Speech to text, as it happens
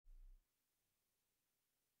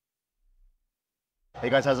Hey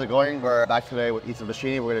guys, how's it going? We're back today with Issa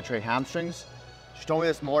Pecini. We're going to train hamstrings. She told me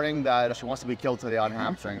this morning that she wants to be killed today on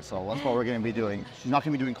hamstrings, so that's what we're going to be doing. She's not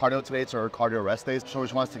going to be doing cardio today, it's her cardio rest days. So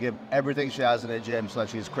she wants to give everything she has in the gym so that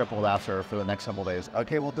she's crippled after for the next couple days.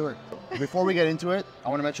 Okay, we'll do it. Before we get into it, I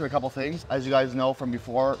want to mention a couple things. As you guys know from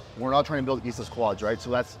before, we're not trying to build Issa's quads, right? So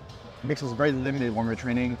that makes us very limited when we're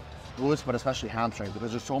training glutes, but especially hamstrings, because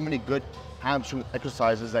there's so many good hamstring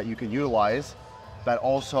exercises that you can utilize that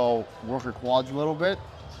also work your quads a little bit.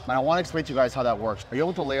 And I want to explain to you guys how that works. Are you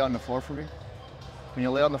able to lay on the floor for me? Can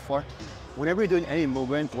you lay on the floor? Whenever you're doing any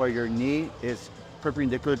movement where your knee is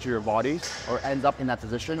perpendicular to your body or ends up in that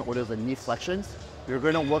position, or there's a knee flexion, you're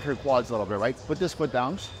going to work your quads a little bit, right? Put this foot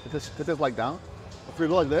down, put this leg down. If you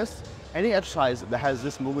go like this, any exercise that has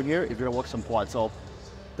this movement here, you're going to work some quads. So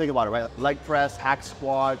think about it, right? Leg press, hack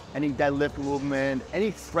squat, any deadlift movement,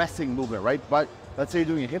 any pressing movement, right? But let's say you're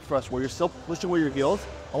doing a hip thrust where you're still pushing with your heels.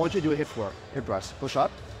 I want you to do a hip thrust. Push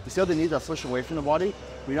up. You see how the knees are pushed away from the body?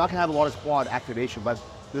 You're not gonna have a lot of quad activation, but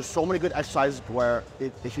there's so many good exercises where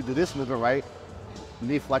if you do this movement right,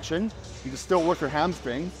 knee flexion, you can still work your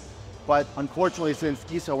hamstrings. But unfortunately, since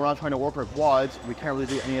Issa, we're not trying to work our quads, we can't really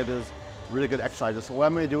do any of those really good exercises. So what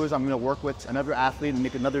I'm gonna do is I'm gonna work with another athlete and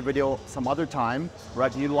make another video some other time where I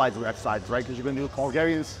can utilize the exercise, right? Because you're gonna do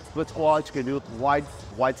Bulgarian split squats, you can do wide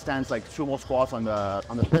stance like sumo squats on the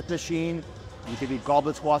Smith machine. You can do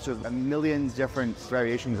goblet squats. There's a million different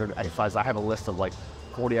variations of exercises. I have a list of like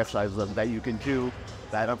 40 exercises that you can do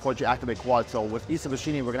that unfortunately activate quads. So with Issa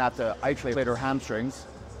Pecini, we're gonna have to isolate our hamstrings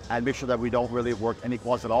and make sure that we don't really work any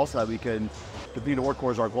quads at all, so that we can continue to work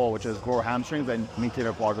towards our goal, which is grow our hamstrings and maintain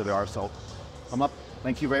our quads where they are. So come up.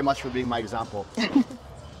 Thank you very much for being my example.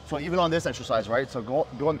 So even on this exercise, right? So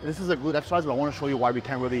go on. This is a glute exercise, but I want to show you why we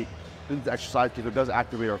can't really do this exercise, because it does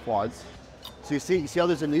activate our quads. So you see how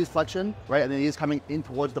there's a knee flexion, right? And the knee is coming in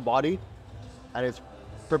towards the body, and it's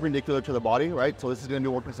perpendicular to the body, right? So this is going to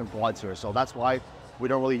be working some quads here. So that's why we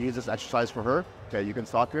don't really use this exercise for her. Okay, you can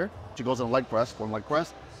stop here. She goes on a leg press, one leg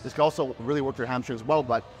press. This can also really work your hamstrings as well,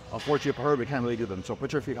 but unfortunately for her, we can't really do them. So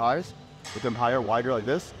put your feet high, put them higher, wider like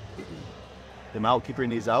this. Them out, keep your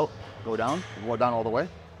knees out. Go down all the way.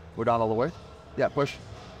 Go down all the way. Yeah, push.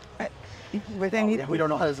 Yeah, we don't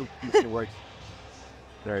know how this works.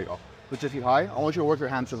 There you go. Put your feet high. I want you to work your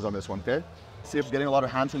hamstrings on this one, okay? See if you're getting a lot of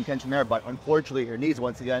hamstring tension there, but unfortunately her knees,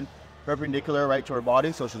 once again, perpendicular right to her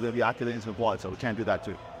body, so she's gonna be activating some quads, so we can't do that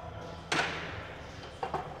too.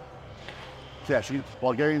 So yeah, she's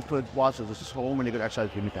Bulgarian split squats, so there's so many good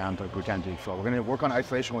exercises we need to handle, we can't do. So we're gonna work on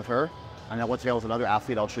isolation with her, and then once again with another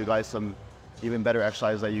athlete, I'll show you guys some even better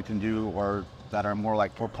exercises that you can do, or that are more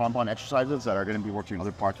like compound exercises that are gonna be working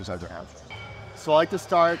other parts besides your hamstrings. So I like to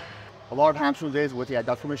start a lot of hamstring days with the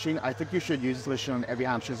adductor machine. I think you should use this machine on every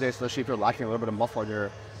hamstring day, especially if you're lacking a little bit of muscle on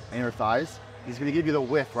your inner thighs. It's gonna give you the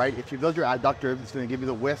width, right? If you build your adductor, it's gonna give you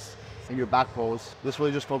the width in your back pose. This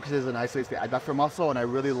really just focuses and isolates the adductor muscle, and I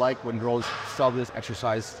really like when girls sub this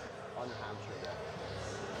exercise on the hamstring.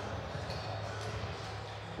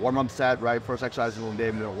 Warm-up set, right? First exercise in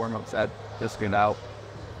the day, warm-up set, just get out.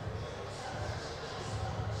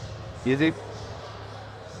 Easy.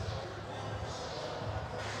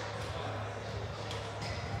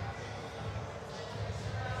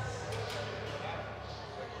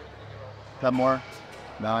 10 more,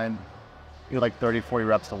 9, you like 30, 40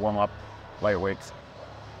 reps to warm up, light weights.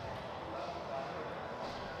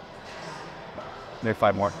 Maybe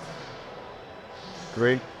 5 more.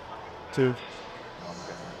 3, 2,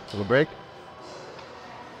 little break.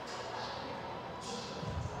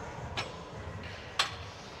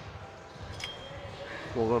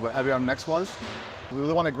 Go a little bit heavier on the next ones. We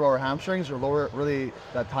really want to grow our hamstrings or lower really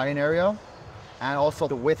that tie-in area, and also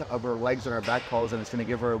the width of her legs and her back pose, and it's going to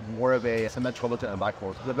give her more of a symmetrical look in the back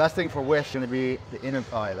pose. The best thing for width is going to be the inner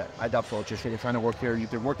thigh, that adductor, which you're trying to work here. You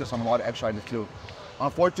can work this on a lot of exercises too.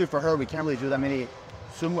 Unfortunately for her, we can't really do that many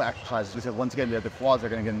sumo exercises because once again, the quads are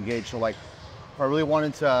going to get engaged. So like, if I really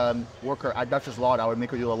wanted to work her adductors a lot, I would make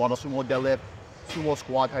her do a lot of sumo deadlift, sumo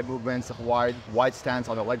squat type movements, wide stance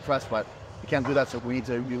on the leg press, but we can't do that, so we need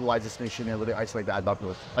to utilize this machine and really isolate the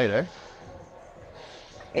adductors. Are you there?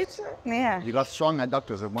 Yeah. You got strong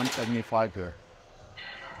adductors at 175 here.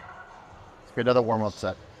 Let's get another warm-up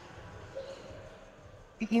set.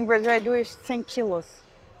 In Brazil, I do 10 kilos.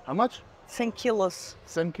 How much? 10 kilos.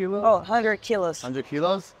 10 kilos? Oh, 100 kilos. 100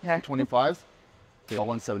 kilos? Yeah. 25? Okay,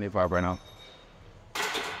 175 right now.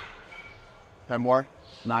 10 more.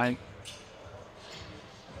 9.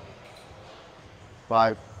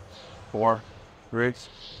 5, 4, 3,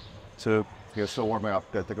 2. You're still warming up.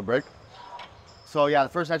 Good, take a break. So yeah, the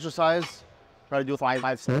first exercise, try to do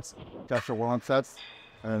five sets. Test your warm-up sets.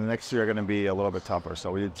 And then the next 3 are gonna be a little bit tougher.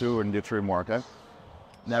 So we do 2 and do 3 more, okay?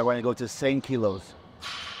 Now we're gonna go to same kilos.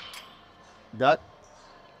 That?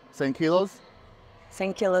 Same kilos?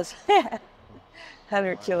 10 kilos.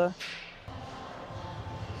 100 kilo.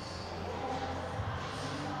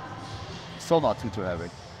 Still not too heavy.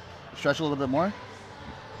 Stretch a little bit more.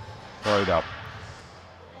 There we go.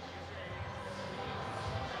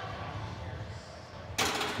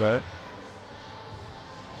 Good.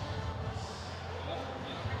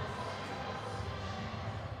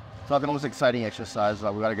 It's not the most exciting exercise,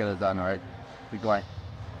 but we gotta get it done, all right? Keep going.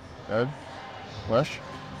 Good. Push.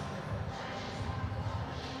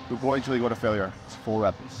 Keep going until you go to failure. It's 4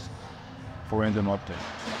 reps. 4 range and up to.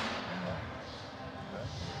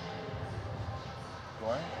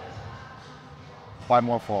 Going. 5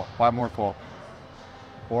 more full. 5 more full.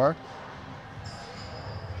 4.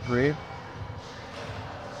 3.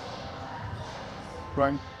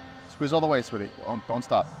 Going. Squeeze all the way, sweetie. Don't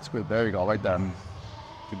stop. Squeeze. There you go. Right there.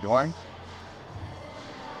 Keep going.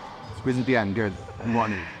 Squeeze at the end. Good.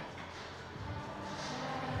 1.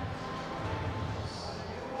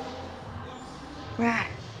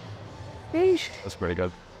 That's pretty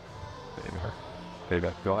good. Baby.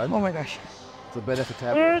 Go ahead. Oh my gosh. It's a bit of a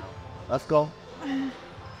tap. Let's go.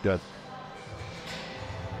 Good.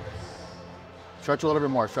 Stretch a little bit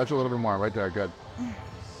more. Stretch a little bit more. Right there. Good.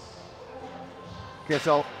 Okay,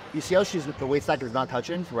 so you see how the waist factor is not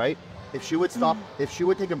touching, right? If she would stop, if she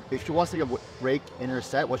wants to take a break in her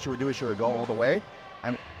set, what she would do is she would go all the way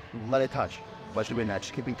and let it touch. But she'll be in that.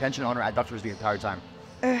 She's keeping tension on her adductors the entire time.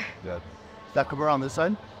 Good. Step, come around this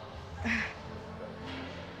side.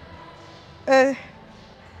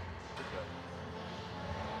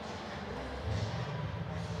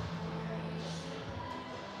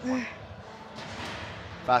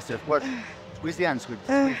 Faster. Push. Squeeze the end. Squeeze.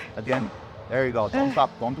 At the end. There you go. Don't stop.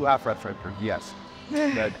 Don't do half reps right there. Yes.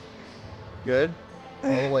 Good. Good.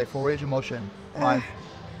 All the way. Full range of motion. 5,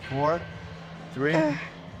 4, 3,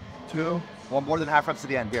 2. One more than half reps to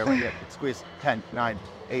the end. Here, right here. Squeeze. 10, 9,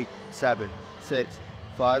 8, 7, 6,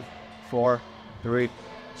 5, 4, 3,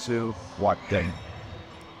 2, 1. Dang.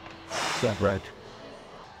 Right.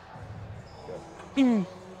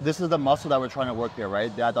 This is the muscle that we're trying to work there,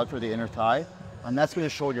 right? The adductor, the inner thigh. And that's going to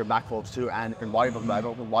show your back folds too. And in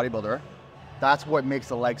bodybuilder, that's what makes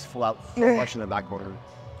the legs full out so much in the back quarter.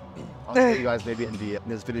 I'll show you guys maybe in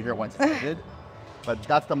this video here once I did. But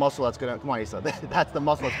that's the muscle that's going to, come on, Issa. That's the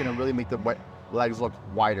muscle that's going to really make the legs look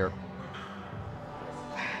wider.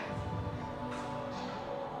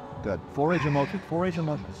 Good. Full range of motion. Full range of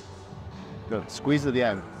motion. Good. Squeeze at the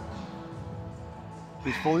end.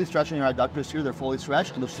 He's fully stretching your adductors here. They're fully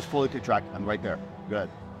stretched. And let's just fully contract them right there. Good.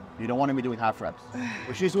 You don't want to be doing half reps.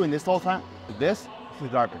 If she's doing this all the time, this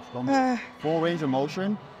is garbage. Don't move. Full range of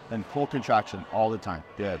motion and full contraction all the time.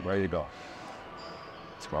 Good. Ready to go.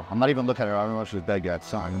 Let's go. I'm not even looking at her. I don't know if she's dead yet.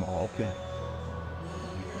 So I'm all okay.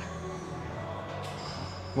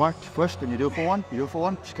 Mark, push. Can you do it for one? You do it for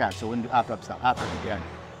one? She can't. So we're going to do half reps now. Half reps again.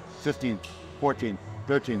 15, 14,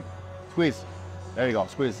 13. Squeeze. There you go.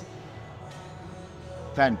 Squeeze.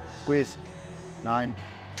 10. Squeeze. 9,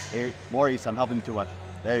 8. More easy. I'm helping you too much.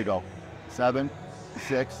 There you go. 7,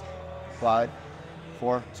 6, 5,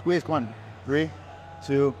 4. Squeeze. Come on. 3,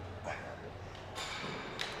 2.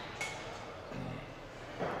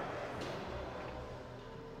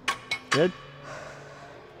 Good.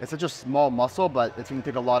 It's such a small muscle, but it's going to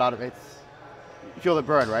take a lot out of it. You feel the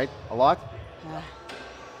burn, right? A lot?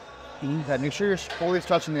 Yeah. Make sure you're fully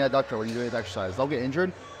stretching the adductor when you do this exercise. Don't get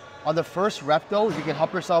injured. On the first rep though, you can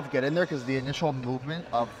help yourself get in there because the initial movement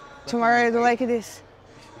of... Tomorrow I do like this.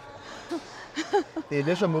 The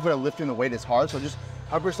initial movement of lifting the weight is hard, so just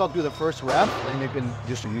help yourself do the first rep and you can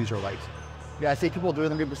just use your legs. Yeah, I see people doing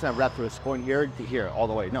 100% rep for going here to here, all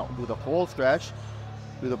the way. No, do the full stretch,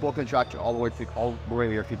 do the full contraction all the way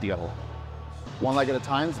to your feet together. One leg at a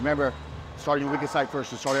time. Remember, starting your weakest side first.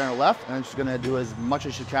 So starting on her left, and then she's gonna do as much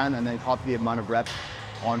as she can, and then copy the amount of reps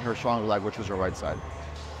on her stronger leg, which was her right side.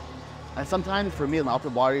 And sometimes for me, my upper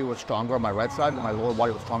body was stronger on my right side, and my lower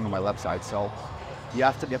body was stronger on my left side. So you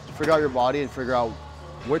have to figure out your body and figure out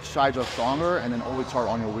which sides are stronger, and then always start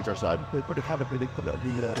on your weaker side.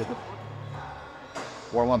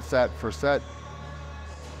 Warm up set, first set.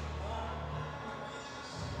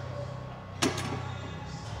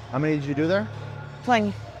 How many did you do there?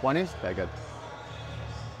 20. 20s? Okay, good.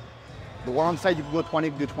 The warm-up side, you can go 20,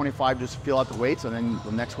 you can do 25, just feel out the weights, and then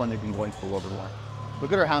the next one, you can go into a little bit more.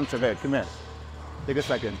 Look at her hand survey. Come here. Take a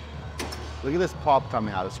second. Look at this pop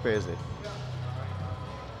coming out. It's crazy.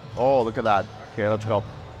 Oh, look at that. Okay, let's go.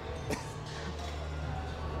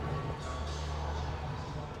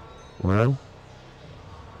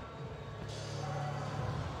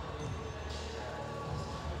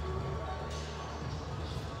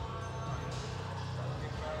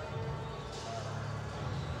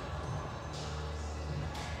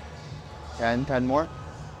 10 more.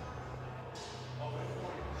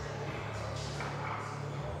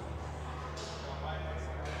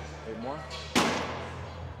 8 more.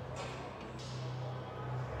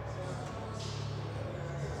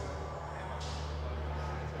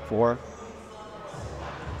 4.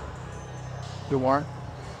 2 more.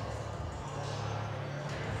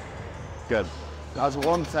 Good. As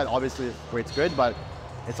Warren said, obviously weight's good, but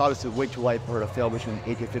it's obviously way too light for her to fail between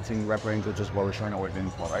 8 to 15 rep range, which is what we're showing our weight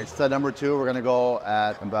for, right? Set number 2, we're gonna go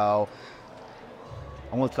at about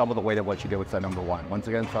almost double the weight of what you did with set number 1. Once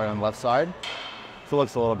again, starting on the left side. Still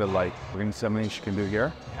looks a little bit light. We're gonna see how many she can do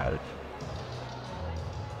here. Got it.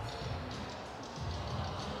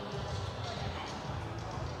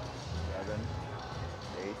 7,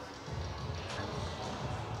 8, 10.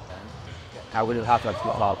 Now we do half reps to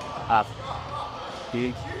the top. Half.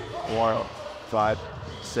 3, 4, 5,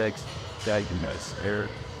 6, 7, 8,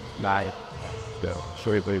 9. Go.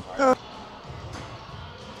 Sorry, please.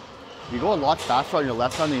 You go a lot faster on your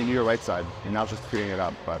left side than you do your right side. You're now just speeding it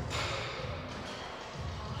up, but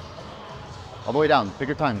all the way down. Pick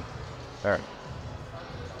your time. There.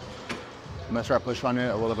 I'm gonna start pushing on it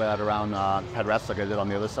a little bit at around head rests like I did on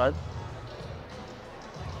the other side.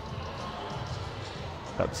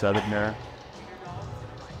 Got 7 there.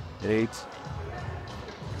 8.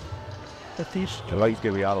 I like to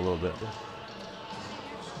give you out a little bit.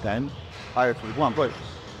 10. Higher, come on, push.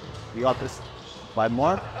 You got this. 5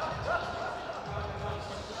 more.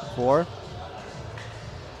 4.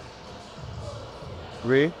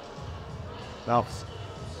 3. Now,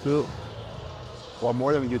 2. 1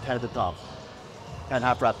 more, then we do 10 at the top. 10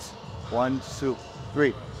 half reps. 1, 2,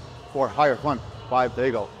 3, 4. Higher, 1, 5. There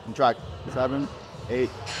you go. And track. 7, 8,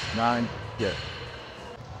 9. Good.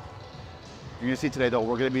 You're gonna see today though,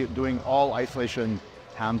 we're gonna be doing all isolation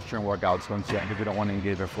hamstring workouts once again because we don't want to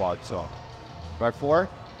engage our quads. So, right 4,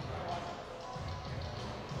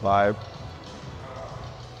 5,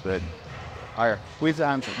 good. Higher. Squeeze the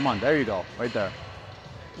hamstring. Come on, there you go, right there.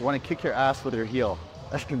 You want to kick your ass with your heel.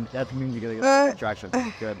 That means you're gonna get traction.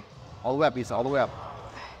 Good. All the way up, Isa. All the way up.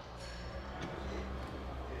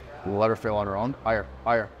 We'll let her fail on her own. Higher,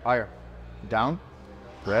 higher, higher. Down.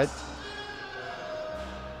 Red.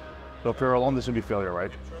 So if you're alone, this would be failure, right?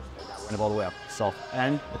 And all the way up. Self.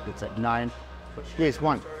 And it's at 9. Squeeze.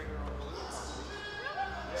 1.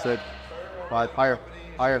 6. 5. Higher.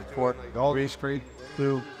 Higher. 4. Go. 3.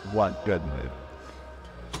 2. 1. Good.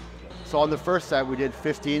 So on the first set, we did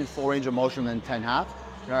 15 full range of motion, then 10 half.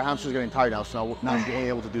 And our hamstring's getting tired now, so now we're only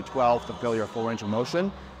able to do 12 to failure full range of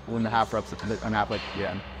motion. We'll win the half reps and half like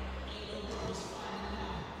again.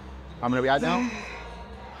 How many are we at now?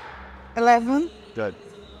 11. Good.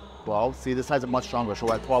 12. See, this side's much stronger, so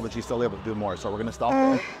we're at 12, but she's still able to do more. So we're gonna stop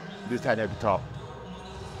there. Do 10 at the top.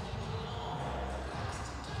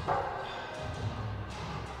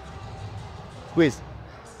 Squeeze.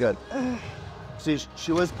 Good. See,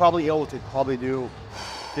 she was probably able to do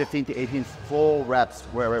 15 to 18 full reps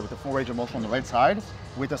with the full range of motion on the right side.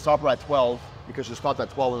 We have to stop her at 12 because she stopped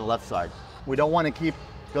at 12 on the left side. We don't want to keep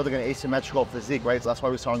building an asymmetrical physique, right? So that's why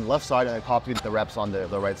we start on the left side and then copied the reps on the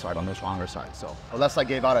right side, on the stronger side. So the left side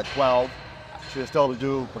gave out at 12. She was still able to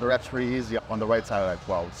do the reps pretty easy on the right side at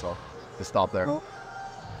 12. So just stop there. And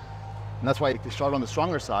that's why if you start on the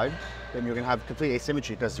stronger side, then you're gonna have complete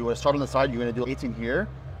asymmetry because you want to start on the side, you're gonna do 18 here,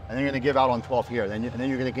 and then you're gonna give out on 12 here. And then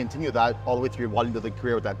you're gonna continue that all the way through your bodybuilding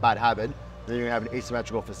career with that bad habit. Then you're gonna have an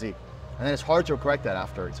asymmetrical physique. And then it's hard to correct that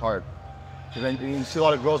after, it's hard. And then you see a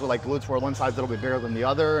lot of girls with like glutes where one side's a little bit bigger than the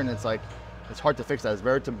other, and it's like, it's hard to fix that. It's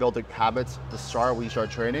better to build the habits to start when you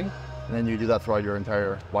start training, and then you do that throughout your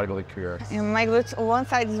entire bodybuilding career. And my glutes, one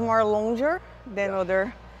side is more longer than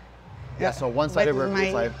other. Yeah, so one-sided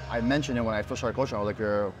glutes, like I mentioned it when I first started coaching, I was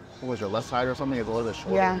like, what was your left side or something? It's a little bit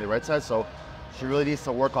shorter than the right side, so she really needs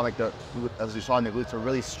to work on like as you saw in the glutes, to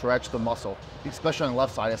really stretch the muscle, especially on the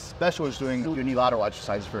left side, especially when you're doing unilateral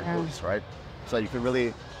exercises for your glutes, right? So you can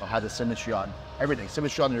really have the symmetry on everything.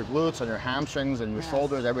 Symmetry on your glutes, on your hamstrings, and your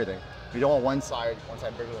shoulders, everything. You don't want one side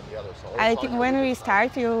bigger than the other. So I think when we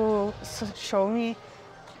start, you show me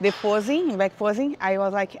the posing, back posing, I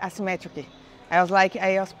was like asymmetric. I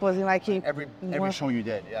was posing like every show you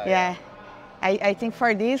did, yeah. I think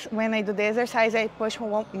for this, when I do the exercise, I push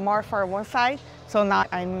more for one side. So now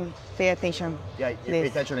I'm pay attention. Yeah, you pay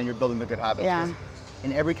attention and you're building the good habits. Yeah.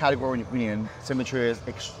 In every category you're in, symmetry is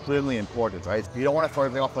extremely important, right? You don't want to throw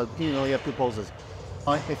everything off, but you only have two poses.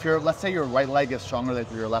 If let's say your right leg is stronger than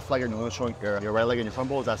your left leg, and you're showing your right leg in your front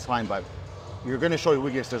pose, that's fine, but you're going to show your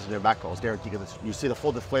weaknesses in your back pose, guaranteed. You see the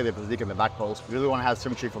full display of the physique in the back pose. You really want to have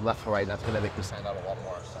symmetry from left to right, and that's going to make you stand out a lot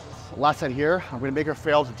more. last set here, I'm gonna make her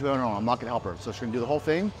fail to do it on her own. I'm not gonna help her. So she's gonna do the whole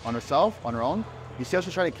thing on herself, on her own. You see how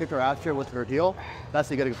she's trying to kick her ass here with her heel? That's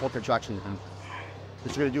how you get a full contraction. So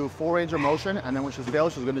she's gonna do a full range of motion, and then when she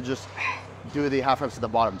fails, she's gonna just do the half reps to the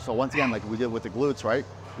bottom. So once again, like we did with the glutes, right?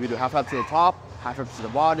 We do half reps to the top, half reps to the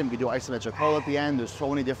bottom. We do isometric curl at the end. There's so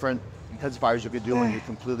many different intensifiers you could do when you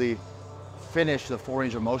completely finish the full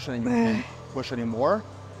range of motion and you can't push anymore.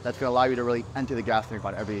 That's gonna allow you to really enter the gas tank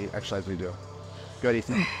on every exercise we do. Good,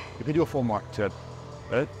 Ethan. You can do a full mark. Good.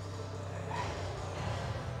 Good.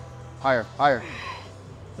 Higher, higher.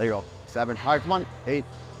 There you go. 7, higher, come on. 8,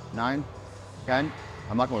 9, 10.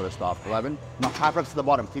 I'm not going to stop. 11. Now half reps to the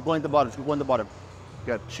bottom. Keep going to the bottom. Keep going to the bottom.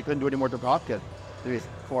 Good. She couldn't do any more to the top. Good. 3,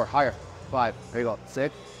 4, higher. 5. There you go.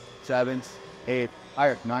 6, 7, 8,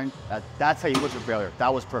 higher. 9. That's how you push your failure.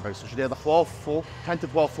 That was perfect. So she did the 10 to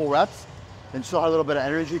 12 full reps. Then she still had a little bit of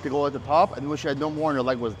energy to go at the top. And when she had no more and her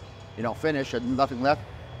leg was, finished, she had nothing left,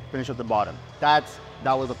 finish at the bottom. That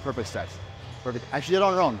was a perfect set. Perfect. And she did it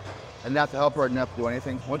on her own. And not to help her, not to do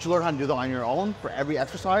anything. Once you learn how to do that on your own for every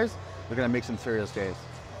exercise, you're gonna make some serious gains.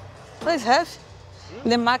 Let's have.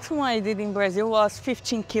 The maximum I did in Brazil was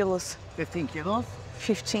 15 kilos. 15 kilos?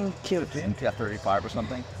 15 kilos. 15 to 35 or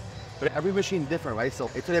something. But every machine's different, right? So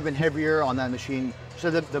it could have been heavier on that machine. So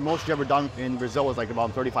the most you ever done in Brazil was like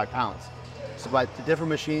about 35 pounds. So but the different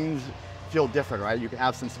machines feel different, right? You can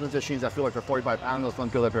have some machines that feel like they're 45 pounds, some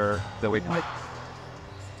feel like they're the weight.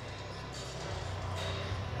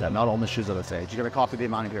 Yeah, not all machines are the same. You're gonna copy the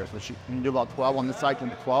amount here. So you can do about 12 on this side, 10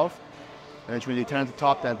 to 12. And then you're gonna do 10 at the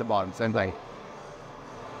top, 10 at the bottom, same thing.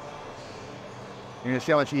 You're gonna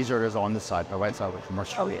see how much easier it is on this side, the right side, which is more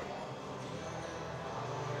straight. Oh, yeah.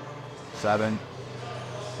 7,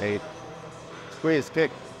 8, squeeze, kick,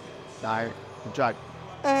 9, good job.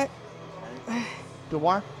 2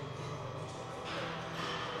 more.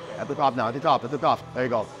 At the top now, at the top, at the top. There you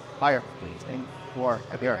go. Higher. 4,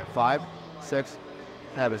 up here. 5, 6,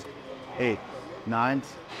 7, 8, 9,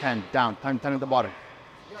 10. Down. 10 at the bottom.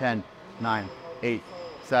 10, 9, 8,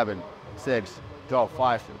 7, 6, 12,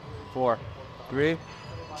 5, 4, 3,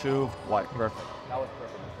 2, 1. Perfect. That was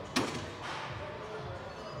perfect.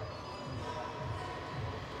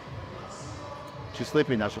 She's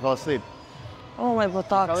sleeping now. She fell asleep. Oh, my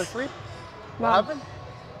Botox. Fell asleep? What Wow. happened?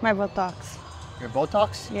 My Botox. Your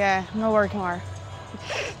Botox? Yeah, no working hard.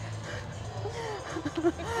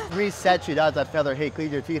 3 sets she does that feather. Hey,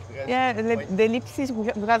 clean your teeth. Yeah, the lipstick,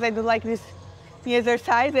 because I do like this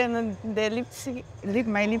exercise, and the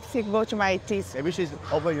my lipstick go to my teeth. Maybe she's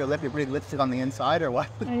opening your lip, you're putting lipstick on the inside or what?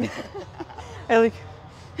 I look.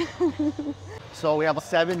 So we have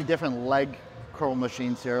 7 different leg curl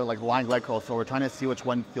machines here, like lying leg curls. So we're trying to see which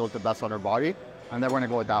one feels the best on her body. And then we're gonna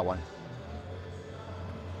go with that one.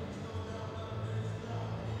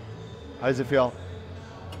 How does it feel?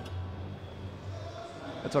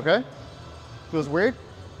 It's okay? Feels weird?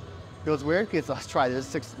 Feels weird? Okay, so let's try. There's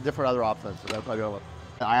 6 different other options. So that's what I go with.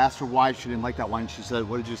 I asked her why she didn't like that one. She said,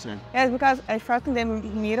 what did you say? Yes, because I felt in the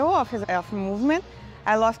middle of movement,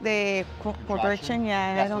 I lost the contraction.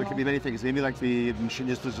 Yeah, Yeah, I so don't it could know. be many things. Maybe like the machine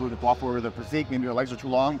just doesn't cooperate with the physique. Maybe her legs are too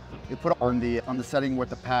long. You put it on the setting with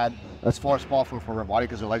the pad as far as possible for her body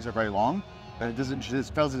because her legs are very long. And it doesn't. She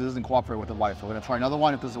just feels it doesn't cooperate with the body. So we're gonna try another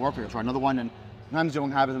one. If it doesn't work, we're gonna try another one. And sometimes you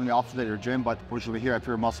don't have it in the office at your gym, but fortunately here at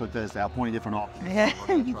Pure Muscle it does. They have 20 different options. Yeah. So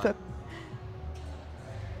we're gonna try.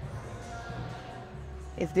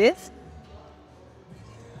 Is this?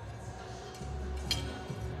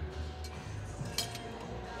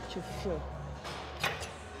 To feel.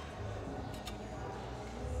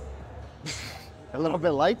 A little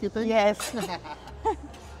bit light, you think? Yes.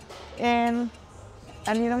 And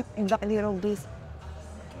a little this.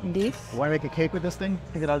 You want to make a cake with this thing?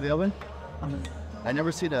 Take it out of the oven? I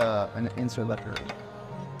never seen an insert letter.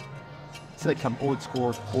 It's like some old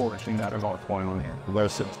school thing that is all going on here.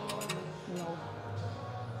 Where's it? No.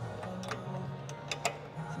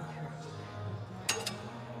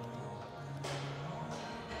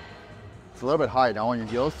 It's a little bit high now on your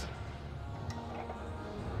heels.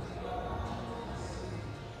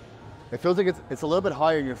 It feels like it's a little bit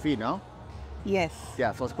higher in your feet, no? Yes.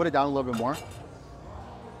 Yeah, so let's put it down a little bit more.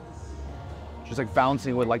 Just like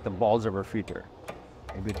bouncing with like the balls of her feet here.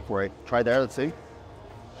 Maybe before I try there, let's see.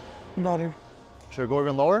 Better. Should I go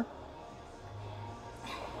even lower?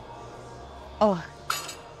 Oh.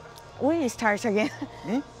 We start again.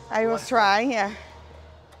 I was trying, yeah.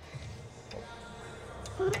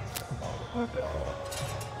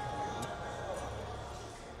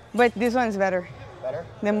 But this one is better. Better?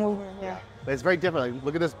 The movement, yeah. But it's very different. Like,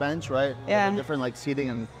 look at this bench, right? Yeah. Like, different like seating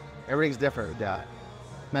and everything's different. Yeah.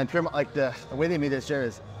 Man, like the way they made this chair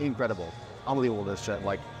is incredible. Unbelievable, this shit.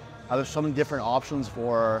 Like, there's so many different options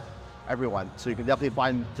for everyone. So you can definitely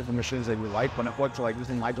find different machines that you like. But if you're like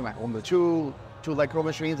using my home, the two leg curl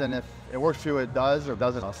machines, and if it works for you, it does, or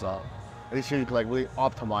doesn't. So at least you can like really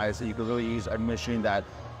optimize it. You can really use a machine that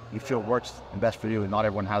you feel works best for you, and not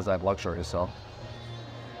everyone has that luxury. So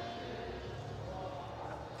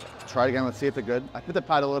try it again. Let's see if it's good. I put the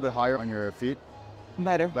pad a little bit higher on your feet.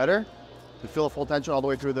 Better. Better? You feel the full tension all the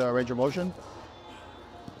way through the range of motion?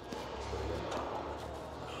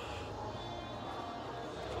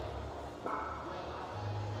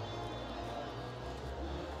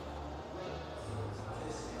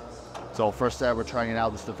 So first set, we're trying it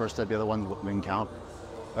out. This is the first set. The other one we can count.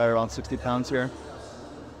 Right around 60 pounds here.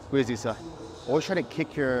 Squeeze, Isa. Always try to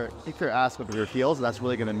kick your ass with your heels. That's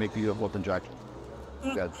really going to make you a flip inject.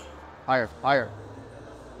 Good. Higher, higher.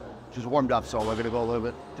 Just warmed up, so we're going to go a little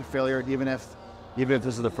bit to failure, even if this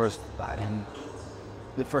is the first.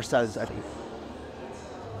 The first set is, I think.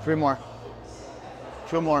 3 more.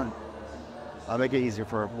 2 more. I'll make it easier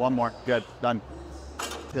for 1 more. Good. Done.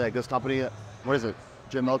 Like this company, what is it?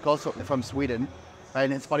 Jim Milko, so from Sweden, right?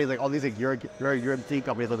 And it's funny, like all these like European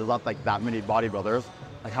companies, there's not like that many bodybuilders.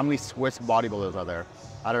 Like how many Swiss bodybuilders are there?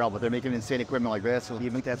 I don't know, but they're making insane equipment like this. So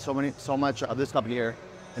even they have so much of this company here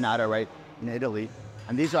in Ayotte, right, in Italy.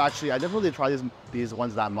 And these are actually, I didn't really try these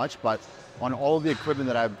ones that much, but on all of the equipment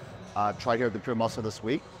that I've tried here at the Pure Muscle this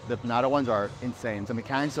week, the Ayotte ones are insane. The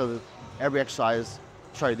mechanics of every exercise,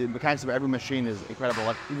 the mechanics of every machine is incredible.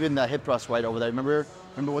 Like even the hip thrust right over there.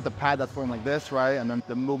 Remember with the pad that's going like this, right? And then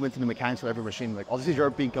the movements and the mechanics of every machine. Like all these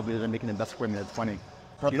European companies are making the best equipment. It's funny.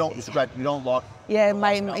 You don't stretch, you don't lock. Yeah,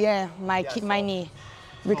 my knee.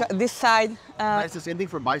 Because this side. It's the same thing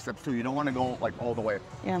for biceps too. You don't want to go like all the way.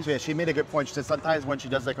 Yeah. So yeah, she made a good point. She said sometimes when she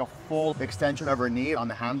does like a full extension of her knee on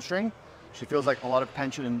the hamstring, she feels like a lot of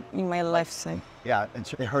tension in my left side. Yeah, and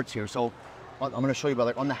it hurts here. So I'm going to show you,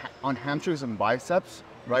 but like on hamstrings and biceps,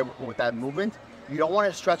 right, with that movement, you don't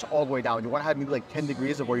want to stretch all the way down. You want to have maybe like 10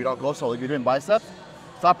 degrees of where you don't go. So if you're doing biceps,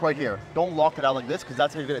 stop right here. Don't lock it out like this, because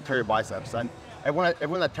that's how you're going to tear your biceps. And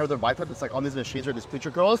everyone that tears their biceps, it's like on these machines or these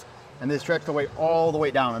preacher curls, and they stretch the weight all the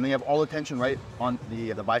way down, and then you have all the tension right on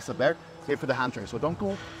the bicep there. Same for the hamstring. So don't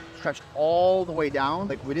go stretch all the way down.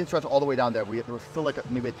 Like we didn't stretch all the way down there. There was still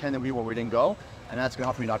like maybe a 10 degree where we didn't go, and that's going to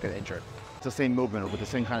help you not get injured. It's the same movement with the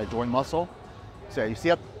same kind of joint muscle. So you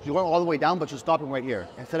see up, you're going all the way down, but you're stopping right here.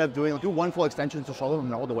 Instead of do 1 full extension to shoulder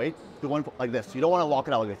and all the way, do 1 like this. You don't want to lock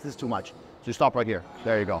it out like this. This is too much. So you stop right here.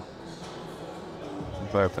 There you go.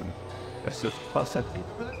 Perfect. That's just perfect.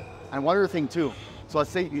 And one other thing too. So let's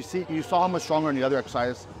say you saw how much stronger on the other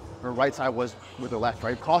exercise her right side was with the left,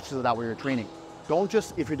 right? Cautious of that where you're training. Don't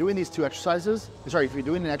just, if you're doing these 2 exercises, sorry, if you're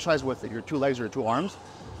doing an exercise with your 2 legs or your 2 arms,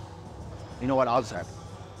 you know what, I'll just have.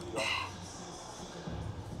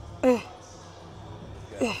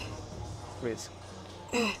 Please.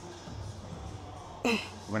 We're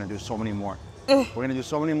gonna do so many more. We're gonna do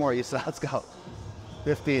so many more, Issa. Let's go.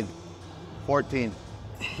 15, 14,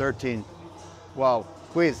 13, 12,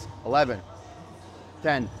 squeeze, 11,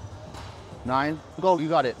 10, 9, go, you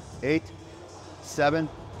got it. 8, 7,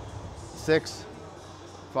 6,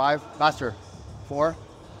 5, faster, 4,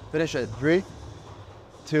 finish it, 3,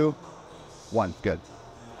 2, 1, good.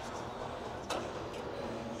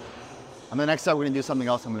 And the next set, we're gonna do something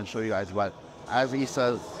else I'm gonna show you guys, but as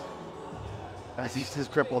Issa's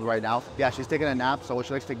crippled right now. Yeah, she's taking a nap, so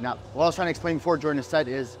she likes to take a nap. What I was trying to explain before during the set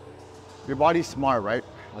is your body's smart, right?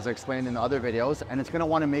 As I explained in the other videos, and it's gonna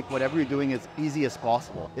wanna make whatever you're doing as easy as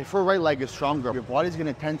possible. If her right leg is stronger, your body's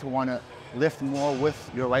gonna tend to wanna lift more with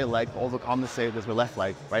your right leg, overcompensate with your left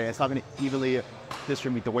leg, right? It's not gonna evenly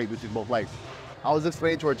distribute the weight between both legs. I was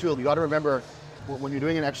explaining to her too, you gotta remember, when you're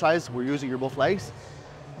doing an exercise, we're using your both legs,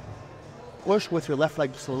 push with your left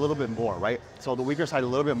leg just a little bit more, right? So the weaker side a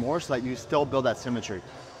little bit more so that you still build that symmetry.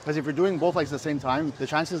 Because if you're doing both legs at the same time, the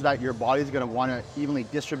chances that your body's gonna wanna evenly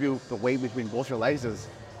distribute the weight between both your legs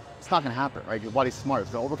it's not gonna happen, right? Your body's smart.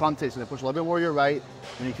 It's gonna overcompensate, it's gonna push a little bit more to your right,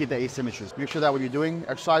 and you keep the asymmetries. Make sure that when you're doing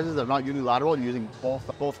exercises that are not unilateral and using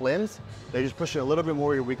both limbs, they just push it a little bit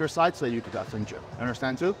more to your weaker side so that you can definitely gym.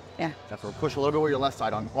 Understand too? Yeah. That's where push a little bit with your left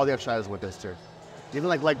side on all the exercises with this too. Even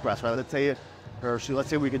like leg press, right? Let's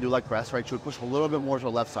say we could do leg press, right? She would push a little bit more to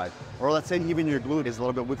the left side. Or let's say even your glute is a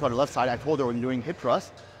little bit weaker on the left side. I told her when you're doing hip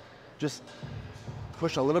thrust, just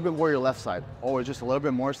push a little bit more to your left side, or just a little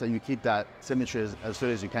bit more so that you keep that symmetry as good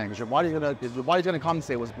as you can. Because your body's gonna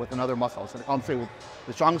compensate with another muscle. It's gonna compensate with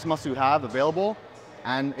the strongest muscle you have available,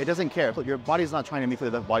 and it doesn't care. Your body's not trying to make the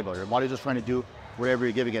best bodybuilder. Your body's just trying to do whatever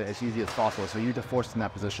you're giving it as easy as possible. So you need to force it in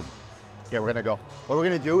that position. Okay, we're gonna go. What we're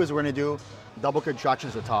gonna do is we're gonna do double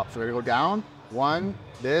contractions at the top. So we're gonna go down, 1,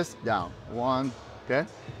 this, down, 1, okay?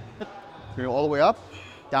 You're gonna go all the way up,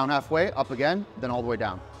 down halfway, up again, then all the way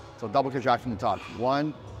down. So double contract from the top.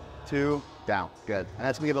 1, 2, down. Good. And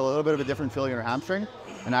that's gonna give a little bit of a different feeling in your hamstring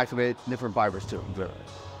and activate different fibers too.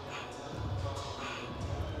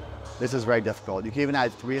 This is very difficult. You can even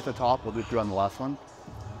add 3 at the top. We'll do 3 on the last one.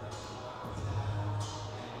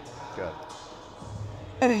 Good.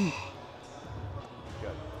 Good.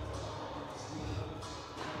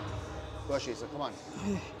 Bushy, so come on.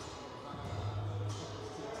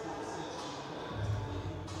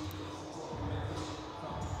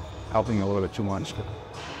 Helping a little bit too much.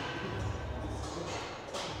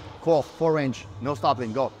 Cool, full range, no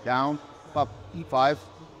stopping, go. Down, up, 5,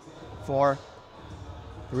 4,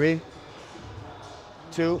 3,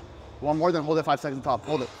 2, one more, then hold it 5 seconds top.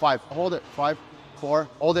 Hold it, 5, hold it, 5, 4,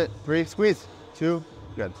 hold it, 3, squeeze, 2,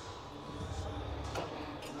 good.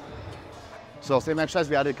 So same exercise,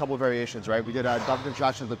 we added a couple of variations, right? We did a double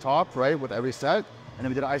contraction at the top, right, with every set, and then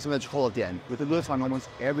we did an isometric pull at the end. We can do this on almost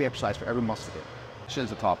every exercise for every muscle group.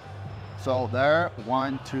 Shins at the top. So there,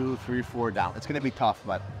 1, 2, 3, 4, down. It's gonna be tough,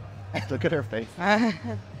 but look at her face.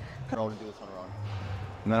 We're all gonna do this on our own.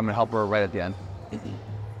 And then I'm gonna help her right at the end.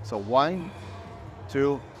 So 1,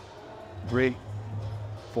 2, 3,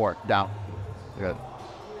 4, down. Good.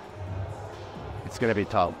 It's gonna be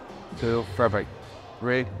tough. 2, perfect.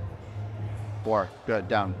 3, 4, good,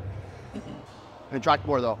 down. Contract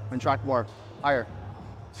more though, contract more, higher.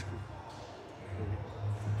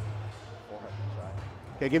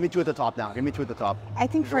 Okay, give me 2 at the top now, give me 2 at the top. I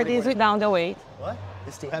think for this, down the weight. What?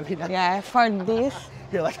 It's too heavy now? Yeah, for this.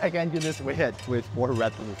 You're like, I can't do this weight with 4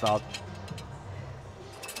 reps at the top.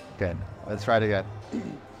 Good, let's try it again.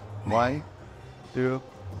 1, 2,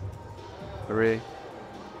 3,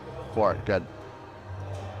 4, good.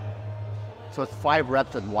 So it's 5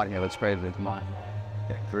 reps in 1 here, let's try it. Come on.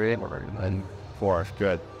 Okay, 3, and 4,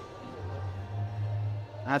 good.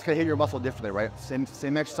 And that's gonna hit your muscle differently, right?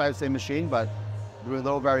 Same exercise, same machine, but doing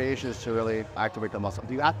little variations to really activate the muscle.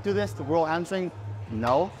 Do you have to do this, the roll hamstring?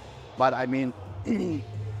 No, but I mean,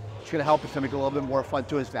 it's gonna help us to make it a little bit more fun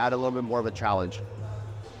too, is to add a little bit more of a challenge.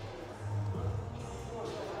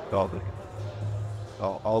 I'll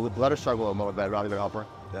let her struggle a little bit rather than help her.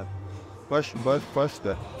 Yeah. Push, good.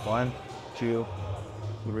 1, 2,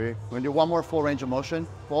 3. We're gonna do one more full range of motion.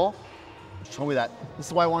 Full. Show me that. This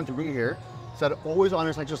is why I wanted to bring you here. So that always on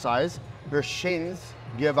this exercise, your shins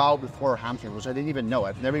give out before hamstring, which I didn't even know.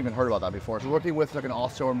 I've never even heard about that before. So working with like an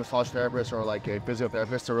osteo or massage therapist or like a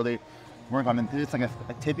physiotherapist to really work on it. It's like a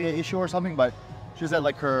tibia issue or something, but she said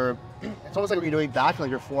like it's almost like when you're doing back, like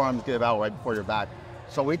your forearms give out right before your back.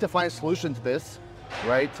 So we need to find a solution to this,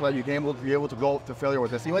 right? So that you can be able to go to failure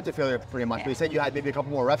with this. You went to failure pretty much, but you said you had maybe a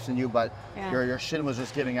couple more reps than you, but your shin was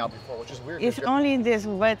just giving out before, which is weird. It's only this,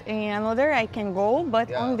 but in another I can go,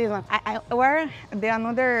 but on this one. Where the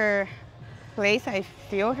another place I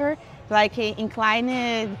feel her, like an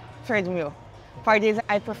inclined treadmill. For this,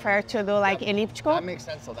 I prefer to do like elliptical. That makes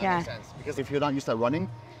sense, that makes sense. Because if you're not used to running,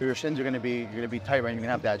 your shins are gonna be tight, right? You're gonna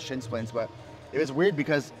have that shin splints, but it was weird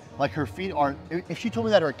because like her feet aren't, if she told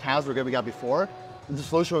me that her calves were gonna be out before, the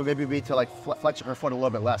solution would maybe be to like flex her foot a little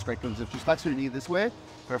bit less, right? Because if she flexes her knee this way,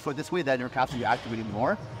 her foot this way, then her calves will be activated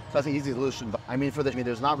more. So that's an easy solution. But I mean,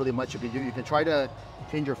 there's not really much you can do. You can try to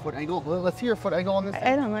change your foot angle. Let's see your foot angle on this thing.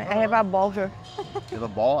 I don't know. I have a ball here. You have a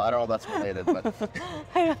ball? I don't know if that's related, but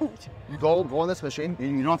I don't know. Go on this machine.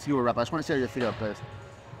 You don't have to do a rep. I just want to see how your feet are placed.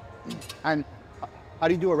 And how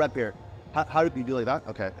do you do a rep here? How do you do like that?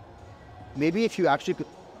 Okay. Maybe if you actually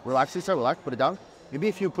relax, put it down. Maybe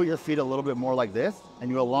if you put your feet a little bit more like this and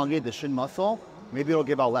you elongate the shin muscle, maybe it'll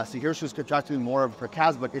give out less. So here she's contracting more of her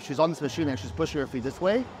calves, but if she's on this machine and she's pushing her feet this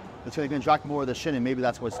way, it's going to contract more of the shin, and maybe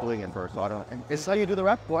that's what's doing it for her. So I don't know. And is this how you do the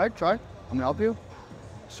rep? Go ahead, try. I'm going to help you.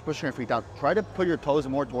 Just pushing your feet down. Try to put your toes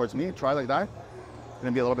more towards me. Try like that. It's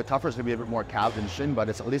going to be a little bit tougher. It's going to be a bit more calves than shin, but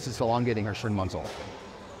at least it's elongating her shin muscle.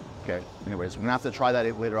 Okay, anyways, we're going to have to try that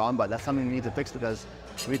later on, but that's something we need to fix because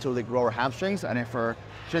we need to really grow our hamstrings, and if our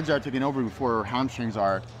shins are taken over before our hamstrings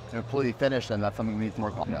are completely finished, then that's something we need to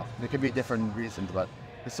work on. You know, there could be different reasons, but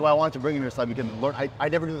this is why I wanted to bring you here so we can learn. I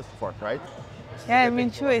never knew this before, right? Yeah, I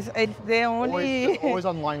mean, too, it's the only... Always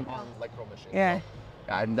online on like pro machine. Yeah. So,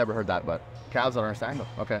 yeah, I've never heard that, but calves are understandable.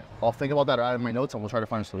 Okay, I'll think about that out of my notes and we'll try to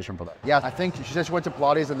find a solution for that. Yeah, I think she said she went to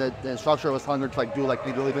Pilates and the instructor was telling her to like do like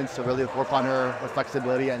knee events to really work on her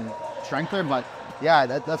flexibility and strength there, but yeah,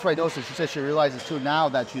 that's what I noticed. She said she realizes too now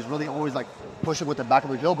that she's really always like pushing with the back of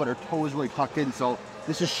her heel, but her toe is really tucked in. So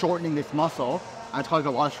this is shortening this muscle and it's causing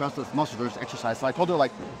a lot of stress to this muscle through this exercise. So I told her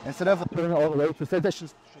like, instead of putting it all the way, she said that she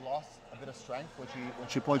lost a bit of strength when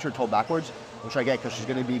she points her toe backwards, which I get because she's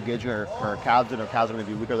going to be engaging her calves, and her calves are going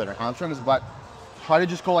to be weaker than her hamstrings. But try to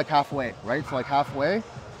just go like halfway, right? So like halfway,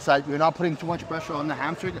 so that you're not putting too much pressure on the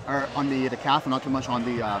hamstring or on the calf, and not too much on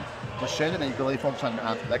the shin, and then you can really focus on the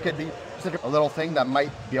hamstring. That could be just like a little thing that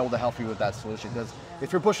might be able to help you with that solution. Because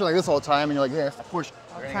if you're pushing like this all the time and you're like this, of course,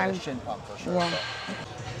 you're gonna get a shin pump for sure. Yeah.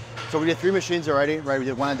 So we did 3 machines already, right? We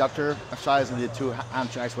did 1 adductor exercise and we did 2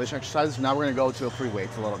 hamstring isolation exercises. Now we're gonna go to free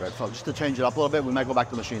weights a little bit. So just to change it up a little bit, we might go back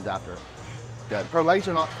to the machines after. Good. If our legs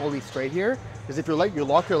are not fully straight here, because if you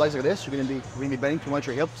lock your legs like this, you're gonna be bending too much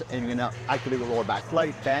your hips and you're gonna activate the lower back.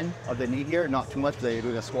 Slight bend of the knee here, not too much, so you're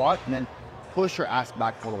doing a squat, and then push your ass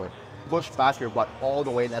back all the way. Push fast your butt all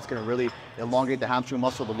the way, and that's gonna really elongate the hamstring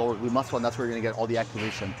muscle, the lower glute muscle, and that's where you're gonna get all the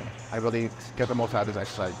activation. I really get the most out of this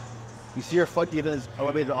exercise. You see your foot even is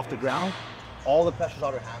elevated off the ground, all the pressure's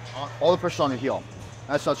on your hand, all the pressure's on your heel.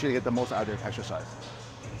 That's how you're gonna get the most out of this exercise.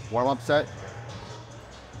 Warm up set.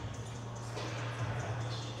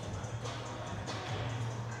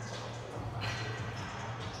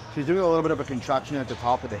 She's doing a little bit of a contraction at the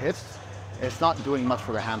top of the hips. It's not doing much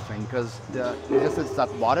for the hamstring because the distance is at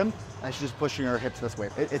the bottom, and she's just pushing her hips this way.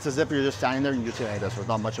 It's as if you're just standing there and you're just doing this, so it's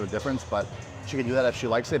not much of a difference, but she can do that if she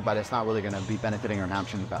likes it, but it's not really gonna be benefiting her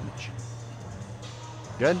hamstring that much.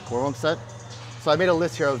 Good, warm-up set. So I made a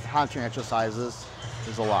list here of hamstring exercises.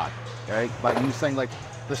 There's a lot, right? But I'm just saying, like,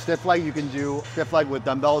 the stiff leg, you can do stiff leg with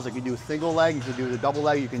dumbbells. You can do single leg, you can do the double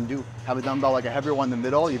leg, you can have a dumbbell like a heavier one in the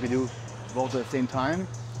middle, you can do both at the same time.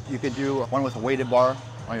 You could do one with a weighted bar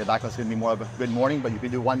on your back. That's going to be more of a good morning, but you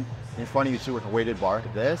can do one in front of you too with a weighted bar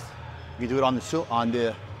like this. You can do it on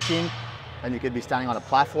the machine, and you could be standing on a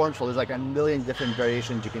platform. So there's like a million different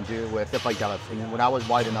variations you can do with stiff leg deadlifts. And when I was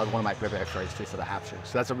wide, that was one of my favorite exercises too for the hamstring.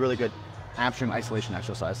 So that's a really good hamstring isolation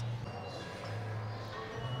exercise.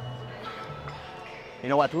 You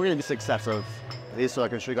know what? We're going to do 6 sets of these so I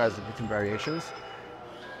can show you guys the different variations.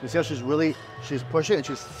 You see how she's pushing and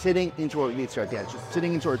she's sitting into her glutes here at the end. She's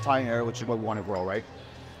sitting into her tying area, which is what we want to grow, right?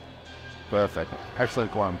 Perfect.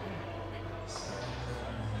 Excellent form.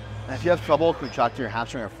 And if you have trouble contracting your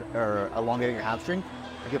hamstring or elongating your hamstring,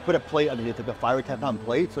 you can put a plate underneath, like a 5 or 10 pound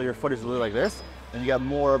plate, so your foot is literally like this, and you get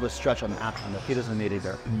more of a stretch on the hamstring. The feet isn't needed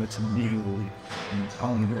there. It's immediately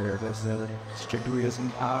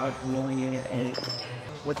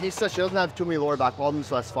with Lisa, she doesn't have too many lower back problems,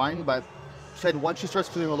 so that's fine, but said once she starts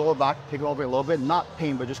feeling the lower back take it over a little bit, not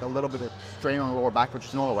pain, but just a little bit of strain on the lower back, which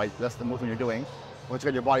is normal, right? That's the movement you're doing. Once you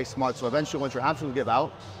get your body smart, so eventually once your hamstrings give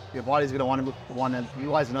out, your body's gonna want to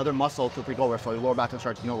utilize another muscle to take over, so your lower back can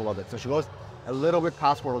start to over a little bit. So she goes a little bit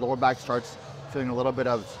past where the lower back starts feeling a little bit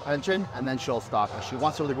of tension, and then she'll stop. She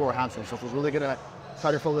wants to really grow her hamstring, so she's really gonna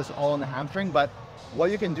try to focus all on the hamstring. But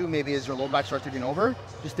what you can do maybe is your lower back starts taking over,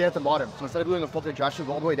 just stay at the bottom. So instead of doing a full contraction,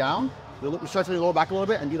 go all the way down, you start to lower back a little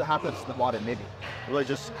bit and do the half reps at the bottom, maybe. Really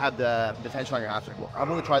just have the tension on your hamstring. Well, I'm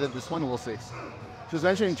gonna try this one and we'll see. She was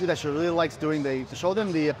mentioning too that she really likes doing to show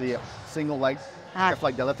them the single leg, stiff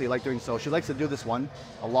leg deadlift, they like doing so. She likes to do this one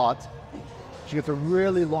a lot. She gets a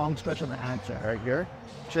really long stretch on the hamstring right here.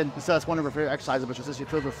 That's one of her favorite exercises, but she says she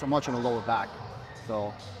feels it so much on the lower back.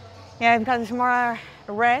 So. Yeah, because it's more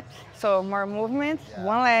reps, so more movement,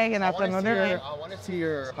 one leg and after another leg. I want to see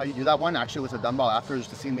how you do that one actually with a dumbbell after, just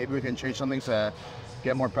to see maybe we can change something to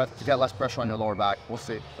get less pressure on your lower back. We'll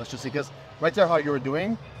see. Let's just see, because right there how you were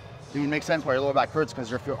doing, it would make sense why your lower back hurts,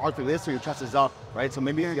 because if your arms like this or your chest is up, right? So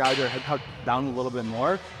maybe you either head down a little bit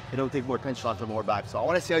more, it'll take more tension off the lower back. So I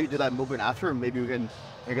want to see how you do that movement after, and maybe we can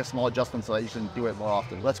make a small adjustment so that you can do it more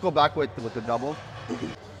often. Let's go back with the double.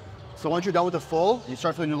 So once you're done with the full, you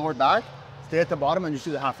start feeling your lower back, stay at the bottom and just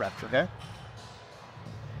do the half reps, okay?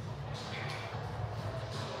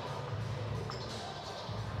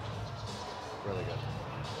 Really good.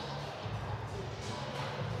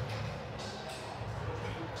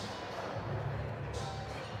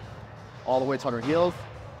 All the weight's on her heels.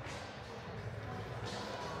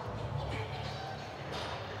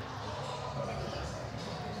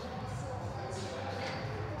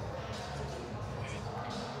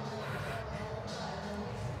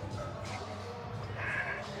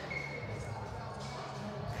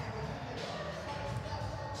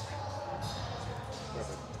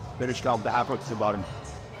 Finish down the half reps to the bottom.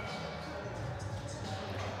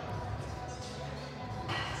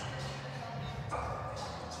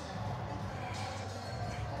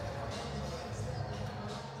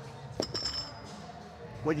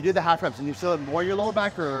 When you do the half reps, and you feel it more in your lower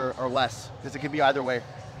back or less? Because it could be either way.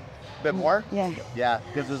 A bit more? Yeah. Yeah,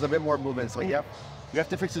 because there's a bit more movement. So yeah, you have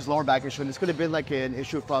to fix this lower back issue. And this could have been like an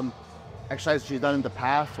issue from exercises she's done in the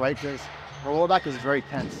past, right? Because her lower back is very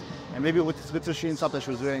tense. And maybe with the machine stuff that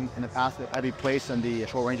she was doing in the past, the heavy place and the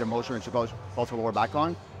short range of motion, and she both her lower back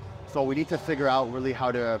on. So we need to figure out really how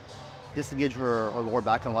to disengage her lower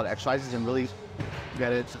back in a lot of exercises and really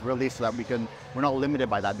get it released so that we're not limited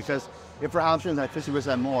by that. Because if her hamstrings at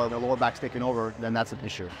 50% more, the lower back's taking over, then that's an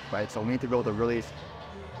issue, right? So we need to be able to release.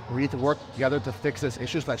 We need to work together to fix this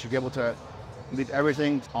issue so that she'll be able to leave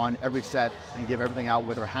everything on every set and give everything out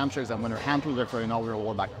with her hamstrings, and when her hamstrings are feeling out with her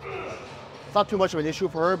lower back. It's not too much of an issue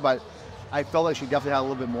for her, but I felt like she definitely had a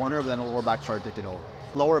little bit more in her, but then her lower back started taking over.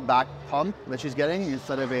 Lower back pump that she's getting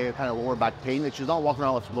instead of a kind of lower back pain. Like she's not walking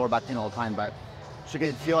around with lower back pain all the time, but she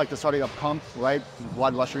can feel like the starting of pump, right?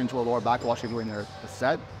 Blood rushing into her lower back while she's doing the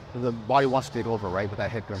set. The body wants to take over, right, with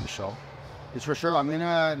that hip during the show. It's for sure.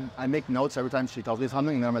 I make notes every time she tells me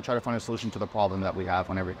something, and then I'm gonna try to find a solution to the problem that we have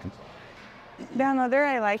on everything. The another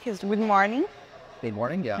I like is good morning. Good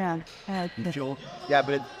morning, yeah.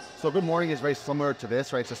 Yeah. So good morning is very similar to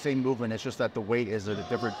this, right? It's the same movement. It's just that the weight is a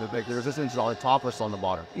different. Like the resistance is on the top or on the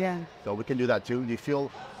bottom. Yeah. So we can do that too. Do you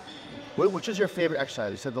feel? Which is your favorite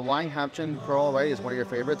exercise? You said the lying hamstring curl, right, is one of your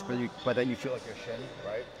favorites, but then you feel like your shin,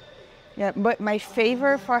 right? Yeah, but my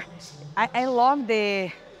favorite I love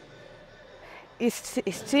the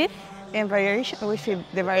stiff and variation with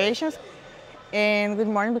the variations. And good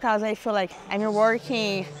morning, because I feel like I'm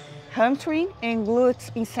working hamstring and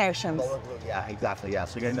glute insertions. Lower glute, yeah, exactly, yeah.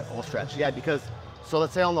 So you're getting the full stretch. Yeah, because, so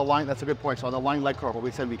let's say on the line, that's a good point. So on the lying leg curl, we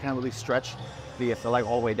said we can't really stretch the leg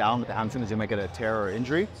all the way down with the hamstring, as you might get a tear or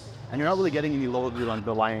injury. And you're not really getting any lower glute on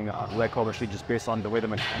the lying leg curl machine, just based on the way the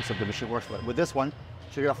mechanics of the machine works. But with this one,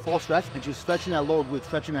 so you get a full stretch, and she's stretching that lower glute,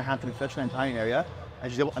 stretching the hamstring, stretching that entire area,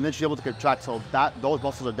 and then she's able to contract. So those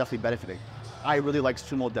muscles are definitely benefiting. I really like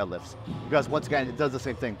sumo deadlifts because once again, it does the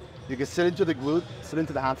same thing. You can sit into the glute, sit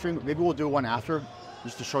into the hamstring. Maybe we'll do one after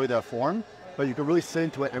just to show you the form, but you can really sit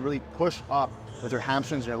into it and really push up with your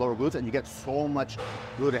hamstrings and your lower glutes, and you get so much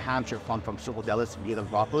glute and hamstring from sumo deadlifts if you get them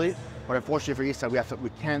properly. But unfortunately for Issa,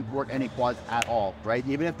 we can't work any quads at all, right?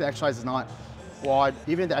 Even if the exercise is not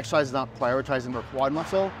even if the exercise is not prioritizing her quad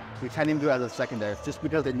muscle, we can't even do it as a secondary. It's just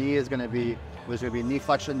because the knee is there's gonna be a knee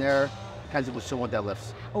flexion there. Kinds of sumo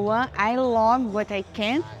deadlifts. One I love, what I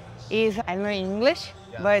can't, is I know English,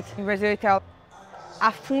 but in Brazil it's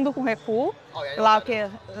afundo com recuo, lá que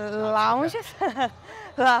lounges,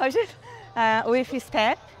 with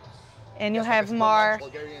step, and you have more.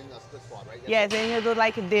 Bulgarian split squat, right? Yes, then you do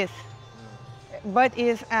like this, but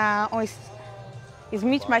it's on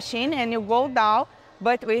Smith machine, and you go down,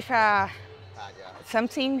 but with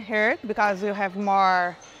something here because you have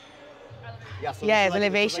more. Yeah, so yes, like,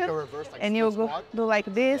 elevation, like reverse, like and you go do like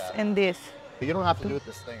this and this. You don't have to do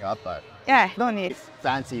this thing up, but yeah, don't need. It's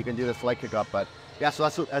fancy. You can do this leg kick up, but yeah. So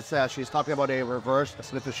that's she's talking about a reverse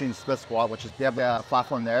Smith machine split squat, which is you have the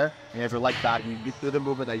platform there, and you have your leg back, and you do the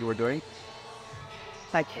movement that you were doing.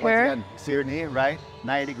 Like here. Again, see your knee, right?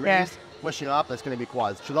 90 degrees. Yeah. Pushing up, that's going to be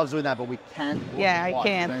quads. She loves doing that, but we can't work Yeah, quads. I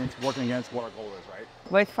can't. And it's working against what our goal is, right?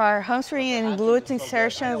 But for hamstring and glute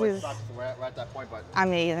insertions is we're at that point, but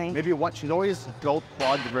amazing. maybe she's always built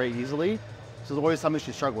quads very easily. So there's always something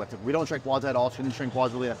she struggled with. We don't train quads at all. She didn't train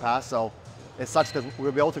quads really in the past, so it sucks because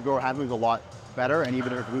we'll be able to grow her hamstrings a lot better and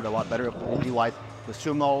even her glute a lot better. It'll be like the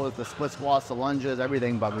sumo, the split squats, the lunges,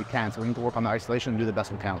 everything, but we can't. So we need to work on the isolation and do the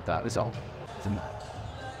best we can with that. So,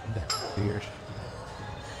 years.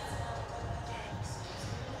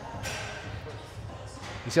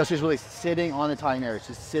 You see how she's really sitting on the tying area.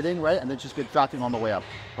 She's sitting, right? And then she's contracting on the way up.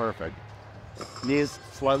 Perfect. Knees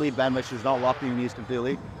slightly bent, but she's not locking your knees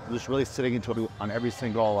completely. She's just really sitting into it on every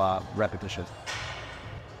single repetition.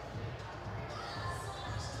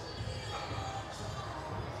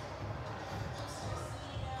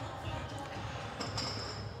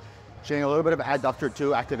 Getting a little bit of adductor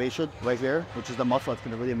 2 activation right here, which is the muscle that's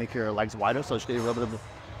going to really make your legs wider. So she's getting a little bit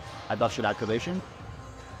of adduction activation.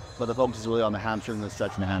 But the focus is really on the hamstring and the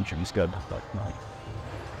stretch in the hamstring. It's good. But, no.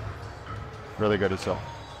 Really good itself.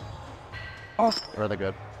 Oh. Really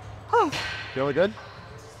good. Oh. Really good?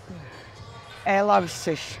 I love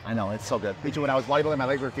fish. I know, it's so good. Me too, when I was bodybuilding, my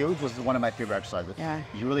leg refuse was one of my favorite exercises. Yeah.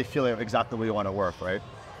 You really feel it exactly where you want to work, right?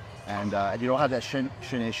 And you don't have that shin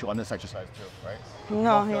issue on this exercise too, right? You No.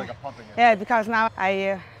 don't feel Yeah. like a pumping Yeah, because now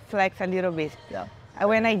I flex a little bit. Yeah.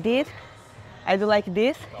 When I do like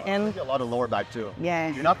this, and a lot of lower back too. Yeah.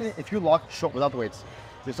 You're not gonna, if you lock short without the weights,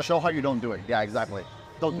 just to show how you don't do it. Yeah, exactly.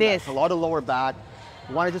 Don't do that. This. It's a lot of lower back.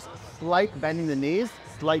 You want to just slight bending the knees,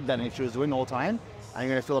 slight bending. If she was doing the whole time, and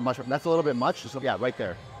you're gonna feel it much. That's a little bit much. So yeah, right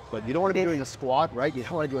there. But you don't want to be doing a squat, right? You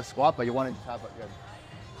don't want to do a squat, but you want to just have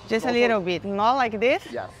just a little bit, not like this,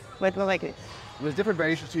 yes. but not like this. There's different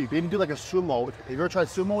variations too. You can even do like a sumo. Have you ever tried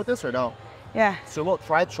sumo with this or no? Yeah. Sumo,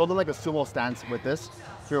 try it. Show them like a sumo stance with this.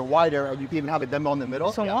 So you're wider, and you can even have a dumbbell in the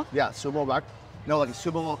middle. Sumo? Yeah, sumo back. No, like a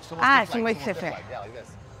sumo. Ah, stiff leg, sumo stiff stiff leg. leg. Yeah, like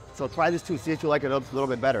this. So try this too, see if you like it a little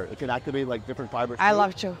bit better. It can activate like different fibers. I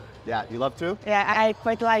love to. Yeah, you love to? Yeah, I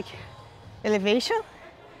quite like elevation.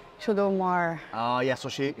 Should do more. Yeah, so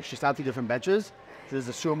she started different benches. This is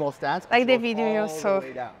a sumo stance. Like the video you saw,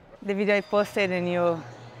 the video I posted and you.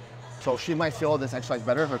 So she might feel this exercise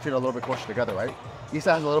better if her feet are a little bit closer together, right?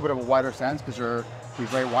 Isa has a little bit of a wider stance because she's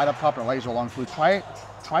very wide up top and her legs are long. So try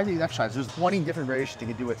these exercises. There's 20 different variations you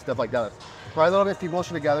can do with stuff like that. Try a little bit feet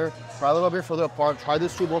closer together. Try a little bit further apart. Try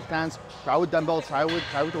this sumo stance. Try with dumbbells. Try with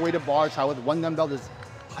the weighted bar. Try with one dumbbell. There's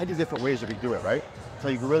 20 different ways you can do it, right? So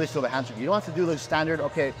you can really feel the hamstring. You don't have to do the standard,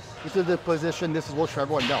 okay, this is the position, this is works for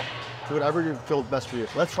everyone. No, do whatever you feel best for you.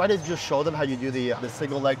 Let's try to just show them how you do the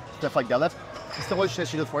single leg stiff leg deadlift. It's the one she says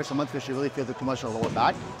she does twice a month because she really feels it too much in her lower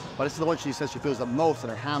back. But it's the one she says she feels the most in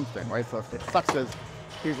her hamstring, right? So it sucks because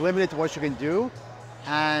she's limited to what she can do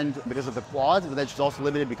and because of the quads, but then she's also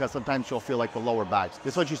limited because sometimes she'll feel like the lower back.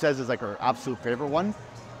 This one she says is like her absolute favorite one,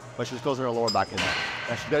 but she just goes in her lower back in there.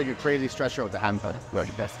 And she's got to get crazy stretcher with the hand cut. Where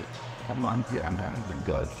she best it. Come on, yeah, I'm doing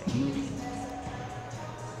good.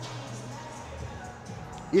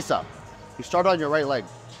 Isa, you started on your right leg.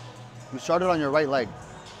 You started on your right leg.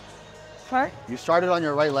 Sorry? You started on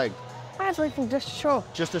your right leg. I was like, just show.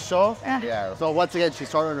 Just to show? Yeah. Yeah. So once again, she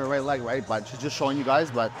started on her right leg, right? But she's just showing you guys,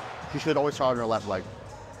 but she should always start on her left leg.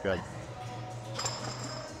 Good.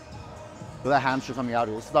 Look at that hamstring coming out.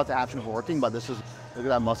 It's not the hamstring for working, but this is, look at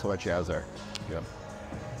that muscle that she has there. Good.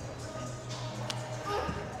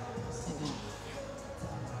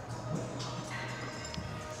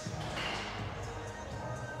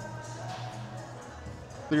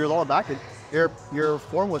 Your lower back, your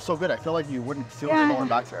form was so good. I feel like you wouldn't feel your lower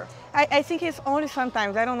back there. I think it's only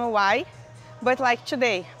sometimes. I don't know why, but like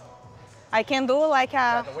today, I can do like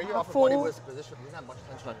a the way your upper full. body was positioned, you didn't have much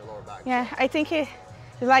tension on your lower back. Yeah, I think it's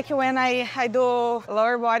like when I do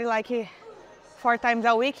lower body like 4 times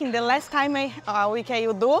a week. In the last time a week I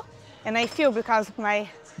will do, and I feel because my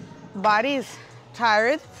body is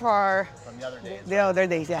tired from the other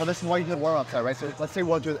days. Yeah. So this is why you do warm up set, right? So let's say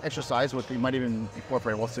we'll do exercise, which we might even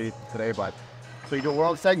incorporate. We'll see today, but so you do a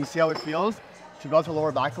warm up set, you see how it feels. She goes to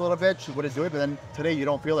lower back a little bit. She wouldn't do it, but then today you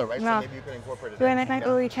don't feel it, right? No. So maybe you can incorporate it. When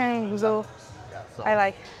I we can do. Yeah, so. I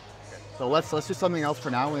like. So let's do something else for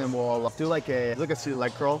now, and then we'll do like a seated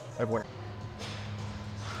leg curl everywhere.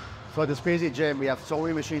 So at this crazy gym, we have so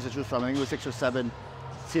many machines to choose from. I think it was 6 or 7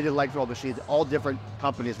 seated leg curl machines, all different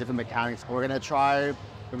companies, different mechanics. We're gonna try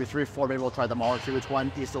maybe 3 or 4. Maybe we'll try them all and see which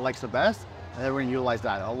one Isa likes the best, and then we're gonna utilize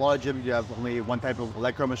that. A lot of gyms you have only one type of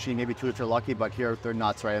leg curl machine, maybe 2 if you're lucky, but here they're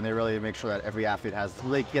nuts, right? And they really make sure that every athlete has,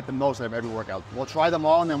 they get the most out of every workout. We'll try them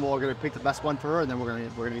all, and then we're gonna pick the best one for her, and then we're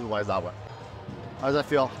gonna utilize that one. How does that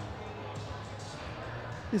feel?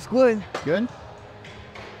 It's good. Good?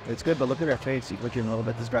 It's good, but look at her face. She's looking a little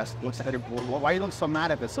bit distressed. Looks like why you look so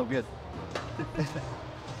mad if it's so good?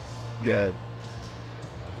 Good.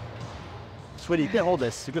 Sweetie, you can hold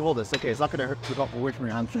this. You can hold this. Okay, it's not gonna hurt to go away from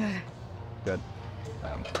your hands. Good.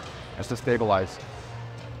 That's to stabilize.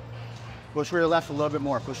 Push to your left a little bit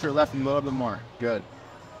more. Push to your left a little bit more. Good.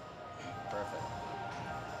 Perfect.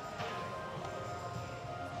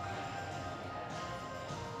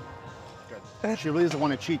 Good. She really doesn't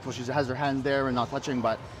want to cheat, so she has her hand there and not touching,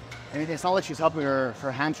 but it's not like she's helping her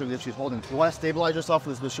hamstring that she's holding. If you want to stabilize yourself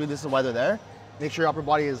with this machine, this is why they're there. Make sure your upper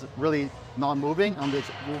body is really not moving, and just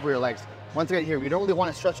move your legs. Once again here, we don't really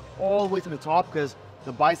want to stretch all the way to the top because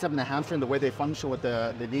the bicep and the hamstring, the way they function with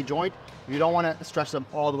the knee joint, you don't want to stretch them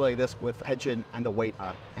all the way like this with tension and the weight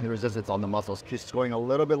and the resistance on the muscles. She's going a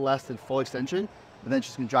little bit less than full extension, and then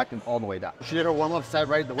she's contracting all the way down. She did her warm-up set,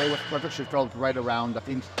 right? The way was perfect. She felt right around. I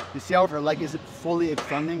think you see how her leg isn't fully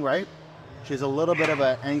extending, right? She has a little bit of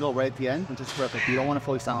an angle right at the end, which is perfect. You don't want to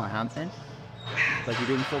fully stand on the hamstring. Like you're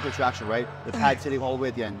doing full contraction, right? The pad sitting all the way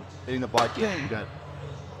at the end, hitting the butt. Yeah, good.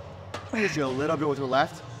 Push you a little bit with her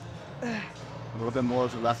left. A little bit more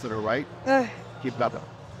to the left to the right. Keep it up.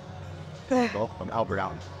 Go from help her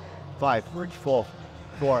down. 5, 4,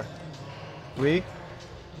 3,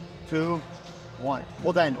 2, 1.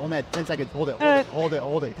 Hold that. 10 seconds. Hold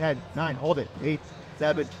it. 10, 9, hold it. 8,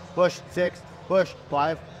 7, push. 6, push.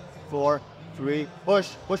 5, 4, 3,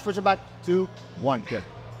 push it back. 2, 1. Good.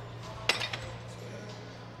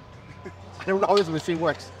 I don't know how this machine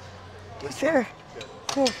works. Sure.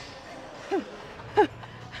 Cool.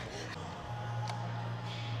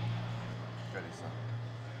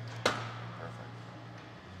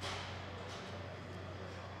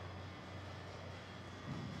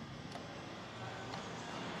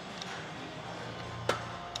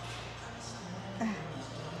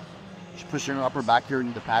 Pushing her upper back here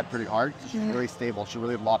into the pad pretty hard. So she's really stable. She's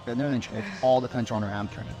really locked in there, and she has all the tension on her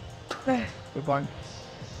hamstring. Good fine.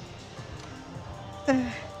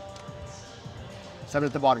 7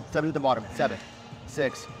 at the bottom, 7 at the bottom, 7,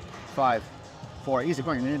 6, 5, 4, easy,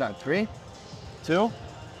 going, you're done. 3, 2,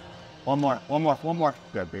 one more.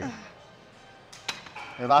 Good, baby.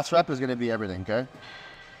 Your last rep is gonna be everything, okay?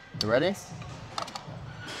 You ready?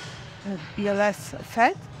 Your last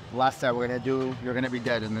set? Last set we're gonna do, you're gonna be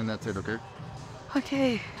dead, and then that's it, okay?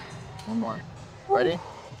 Okay. One more. Ready?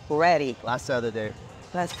 Ready. Last set of the day.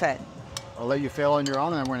 Last set. I'll let you fail on your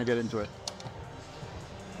own, and then we're gonna get into it.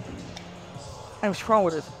 I'm strong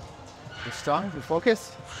with it. You're strong, you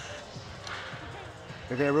focus.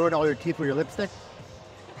 You're gonna ruin all your teeth with your lipstick.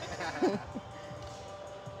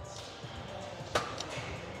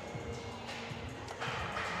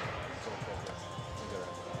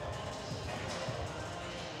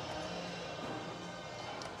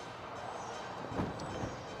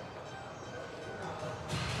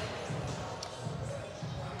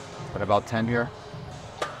 But about 10 here.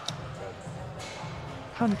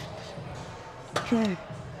 10.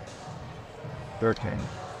 13,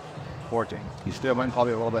 14. You still went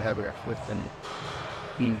probably a little bit heavier. Lifting.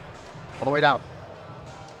 All the way down.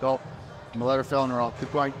 Go. I'm gonna let her fail in a row.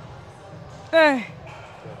 Keep going.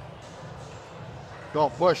 Go.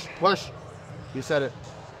 Push. Push. You said it.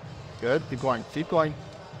 Good. Keep going. Keep going.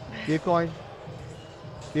 Keep going.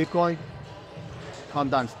 Keep going. Calm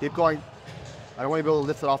down. Keep going. I don't want you to be able to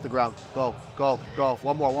lift it off the ground. Go. Go. Go.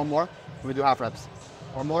 One more. One more. We do half reps.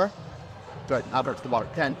 One more. Good. Half reps to the bottom.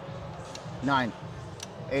 10. 9,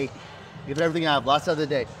 8, give it everything you have. Last of the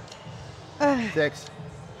day. 6,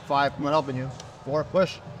 5, I'm helping you. 4,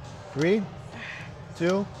 push. 3,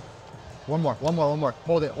 2, one more.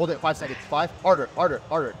 Hold it, 5 seconds. 5, harder.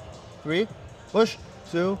 3, push.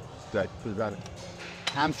 2, good. Got it.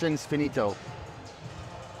 Hamstrings finito.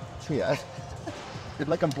 Yeah. It's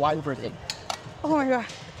like I'm blind for a thing. Oh my God,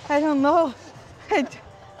 I don't know. I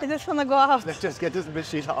just want to go out. Let's just get this bitch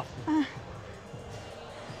sheet off.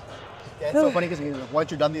 Yeah, it's so funny because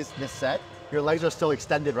once you're done this set, your legs are still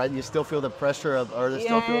extended, right? And you still feel the pressure of, or you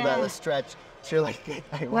still feel that stretch. So you're like,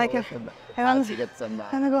 I want to get some.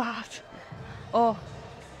 I want to go out. Oh,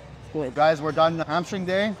 good. Guys, we're done hamstring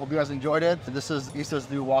day. Hope you guys enjoyed it. This is Issa's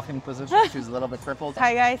new walking position. She's a little bit crippled.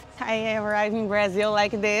 Hi guys, I arrived in Brazil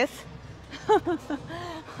like this.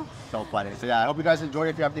 So funny. So yeah, I hope you guys enjoyed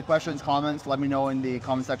it. If you have any questions, comments, let me know in the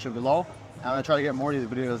comment section below. I'm gonna try to get more of these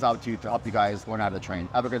videos out to you to help you guys learn how to train.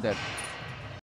 Have a good day.